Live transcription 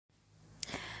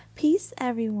Peace,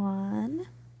 everyone.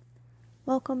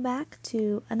 Welcome back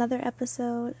to another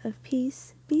episode of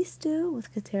Peace Be Still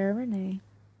with Katara Renee.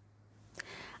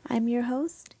 I'm your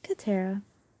host, Katara.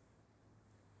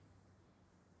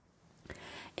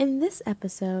 In this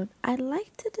episode, I'd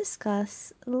like to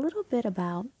discuss a little bit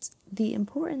about the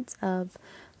importance of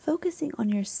focusing on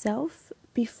yourself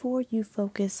before you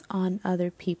focus on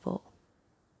other people.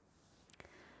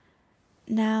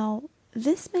 Now,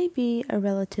 this may be a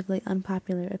relatively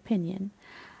unpopular opinion,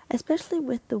 especially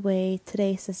with the way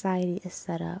today's society is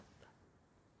set up.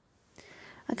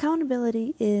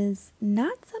 Accountability is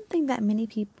not something that many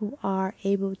people are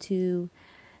able to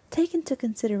take into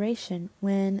consideration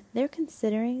when they're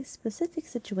considering specific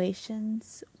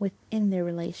situations within their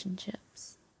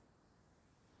relationships.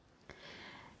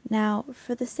 Now,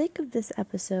 for the sake of this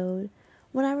episode,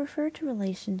 when I refer to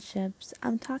relationships,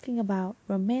 I'm talking about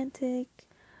romantic,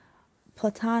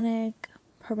 platonic,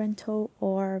 parental,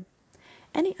 or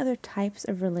any other types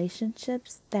of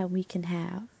relationships that we can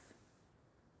have.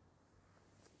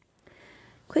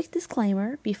 Quick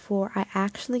disclaimer before I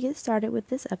actually get started with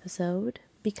this episode,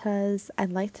 because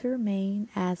I'd like to remain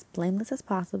as blameless as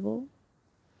possible.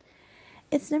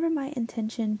 It's never my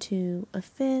intention to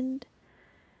offend,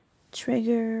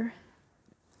 trigger,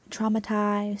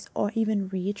 traumatize, or even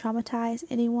re-traumatize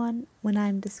anyone when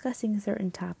I'm discussing certain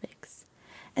topics,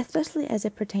 especially as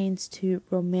it pertains to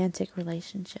romantic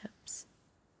relationships.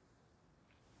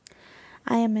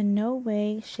 I am in no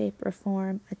way, shape, or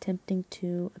form attempting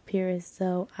to appear as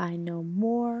though I know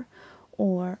more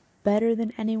or better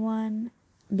than anyone,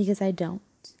 because I don't.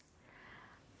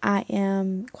 I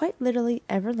am quite literally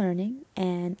ever learning,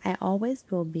 and I always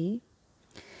will be.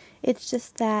 It's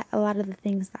just that a lot of the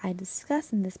things that I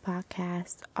discuss in this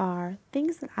podcast are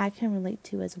things that I can relate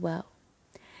to as well.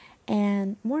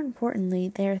 And more importantly,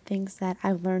 they are things that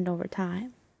I've learned over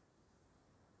time.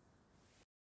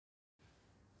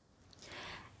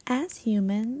 As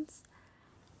humans,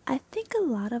 I think a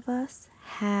lot of us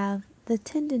have the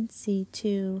tendency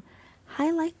to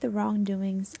highlight the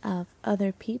wrongdoings of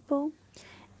other people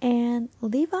and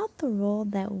leave out the role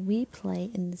that we play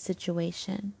in the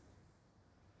situation.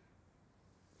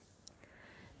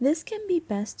 This can be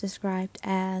best described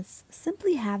as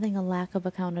simply having a lack of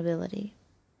accountability.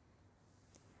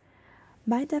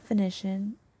 By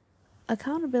definition,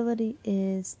 accountability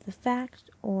is the fact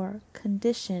or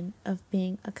condition of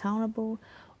being accountable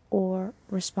or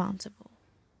responsible.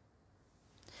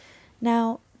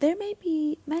 Now, there may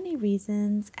be many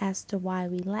reasons as to why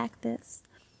we lack this,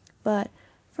 but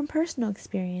from personal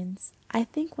experience, I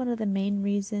think one of the main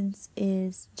reasons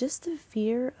is just the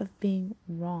fear of being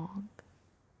wrong.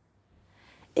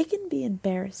 It can be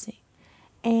embarrassing,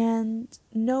 and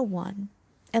no one,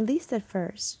 at least at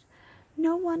first,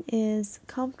 no one is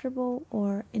comfortable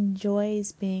or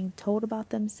enjoys being told about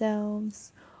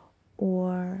themselves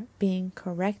or being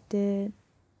corrected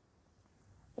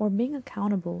or being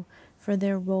accountable for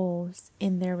their roles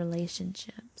in their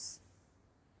relationships.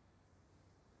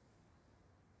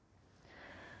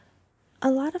 A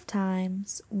lot of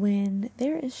times when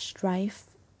there is strife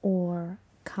or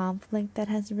conflict that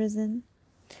has risen,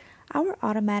 our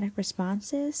automatic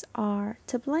responses are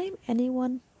to blame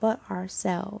anyone but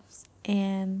ourselves,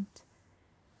 and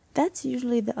that's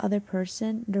usually the other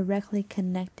person directly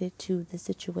connected to the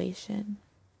situation.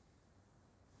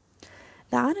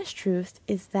 The honest truth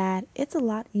is that it's a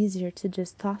lot easier to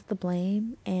just toss the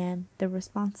blame and the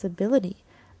responsibility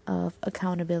of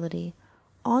accountability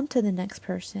onto the next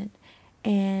person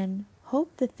and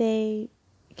hope that they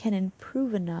can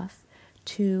improve enough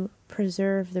to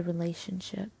preserve the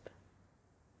relationship.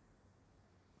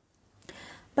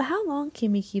 But how long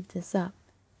can we keep this up?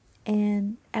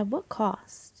 And at what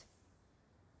cost?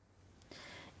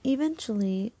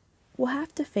 Eventually, we'll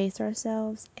have to face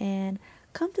ourselves and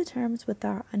come to terms with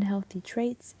our unhealthy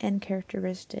traits and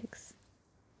characteristics.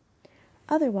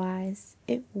 Otherwise,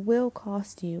 it will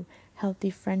cost you healthy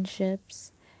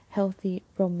friendships, healthy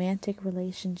romantic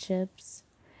relationships,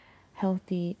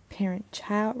 healthy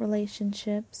parent-child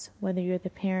relationships, whether you're the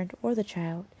parent or the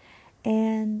child,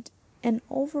 and an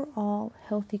overall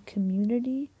healthy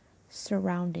community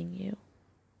surrounding you.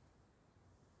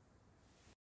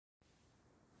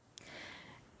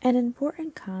 An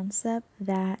important concept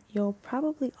that you'll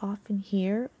probably often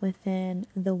hear within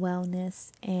the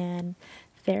wellness and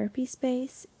therapy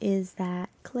space is that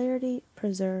clarity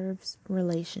preserves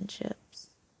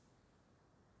relationships.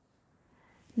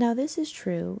 Now, this is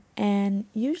true, and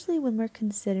usually when we're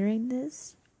considering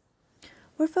this,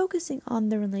 we're focusing on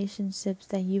the relationships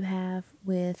that you have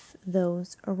with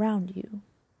those around you.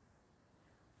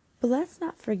 But let's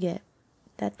not forget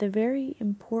that the very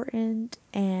important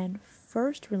and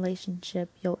first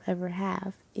relationship you'll ever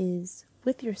have is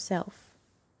with yourself.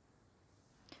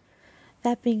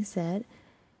 That being said,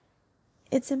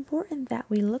 it's important that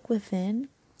we look within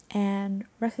and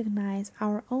recognize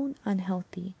our own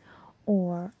unhealthy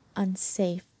or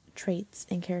unsafe traits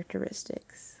and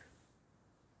characteristics.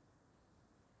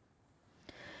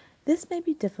 This may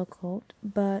be difficult,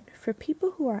 but for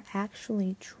people who are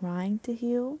actually trying to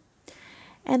heal,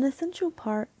 an essential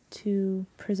part to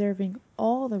preserving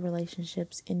all the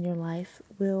relationships in your life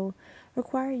will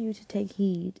require you to take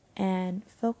heed and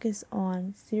focus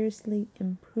on seriously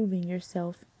improving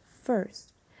yourself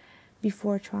first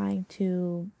before trying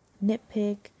to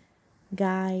nitpick,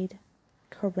 guide,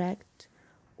 correct,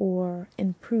 or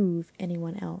improve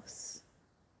anyone else.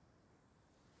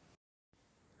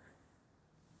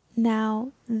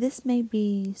 Now, this may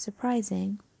be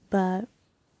surprising, but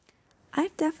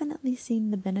I've definitely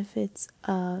seen the benefits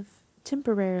of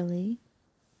temporarily,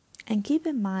 and keep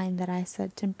in mind that I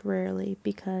said temporarily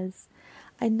because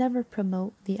I never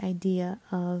promote the idea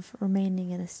of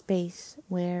remaining in a space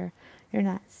where you're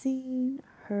not seen,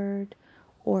 heard,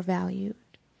 or valued.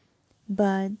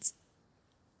 But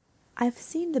I've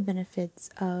seen the benefits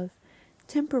of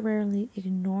temporarily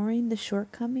ignoring the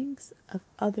shortcomings of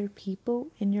other people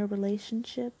in your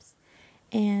relationships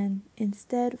and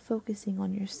instead focusing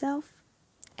on yourself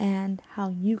and how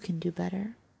you can do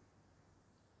better.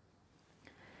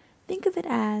 Think of it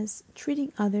as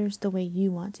treating others the way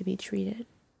you want to be treated.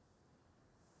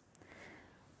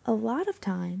 A lot of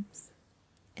times,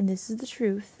 and this is the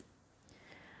truth,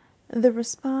 the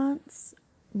response,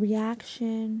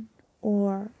 reaction,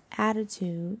 or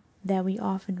attitude that we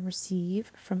often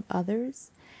receive from others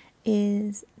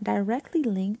is directly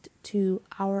linked to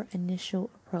our initial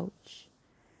approach.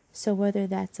 So whether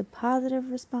that's a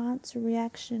positive response or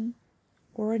reaction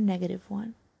or a negative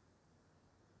one.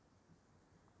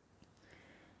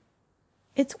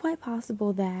 It's quite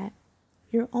possible that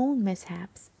your own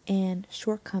mishaps and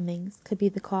shortcomings could be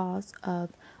the cause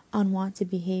of unwanted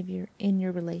behavior in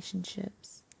your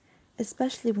relationships,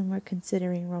 especially when we're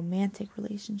considering romantic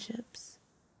relationships.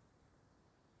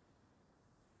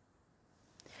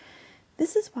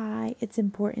 This is why it's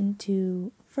important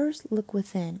to first look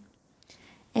within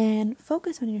and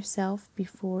focus on yourself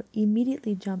before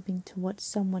immediately jumping to what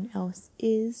someone else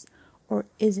is or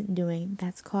isn't doing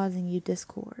that's causing you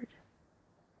discord.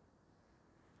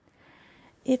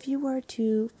 If you were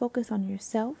to focus on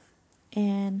yourself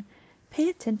and pay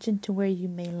attention to where you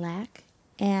may lack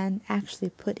and actually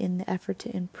put in the effort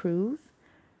to improve,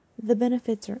 the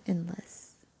benefits are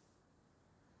endless.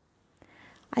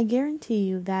 I guarantee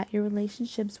you that your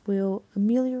relationships will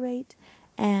ameliorate,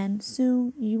 and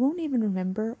soon you won't even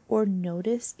remember or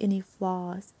notice any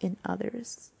flaws in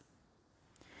others.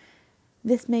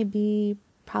 This may be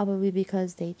probably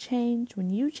because they changed when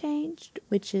you changed,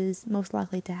 which is most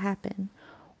likely to happen,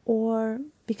 or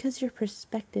because your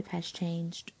perspective has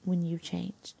changed when you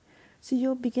changed. So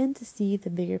you'll begin to see the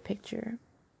bigger picture.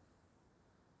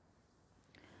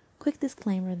 Quick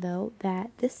disclaimer though,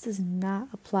 that this does not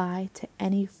apply to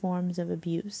any forms of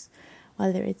abuse,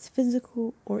 whether it's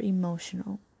physical or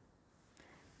emotional.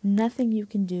 Nothing you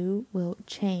can do will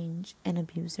change an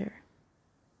abuser.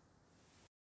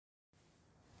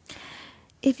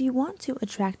 If you want to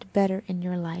attract better in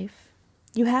your life,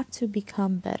 you have to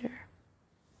become better.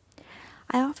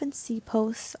 I often see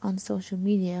posts on social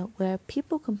media where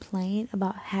people complain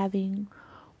about having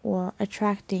or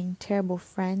attracting terrible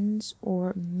friends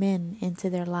or men into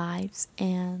their lives,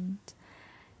 and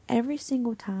every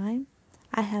single time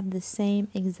I have the same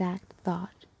exact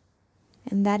thought,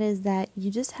 and that is that you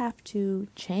just have to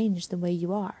change the way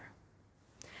you are.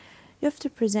 You have to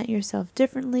present yourself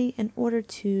differently in order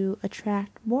to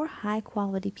attract more high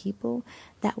quality people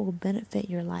that will benefit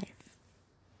your life.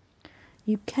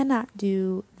 You cannot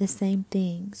do the same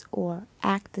things or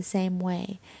act the same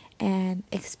way and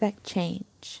expect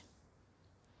change.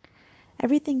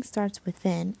 Everything starts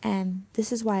within, and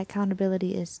this is why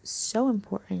accountability is so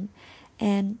important,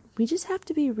 and we just have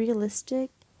to be realistic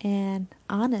and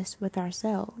honest with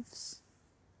ourselves.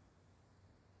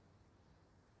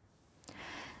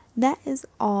 That is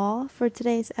all for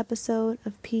today's episode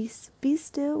of Peace Be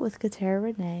Still with Katara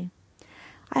Renee.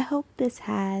 I hope this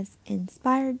has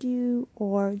inspired you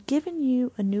or given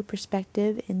you a new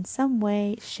perspective in some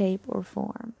way, shape, or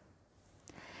form.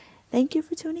 Thank you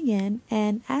for tuning in,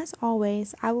 and as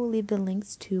always, I will leave the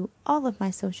links to all of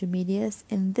my social medias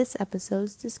in this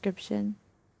episode's description.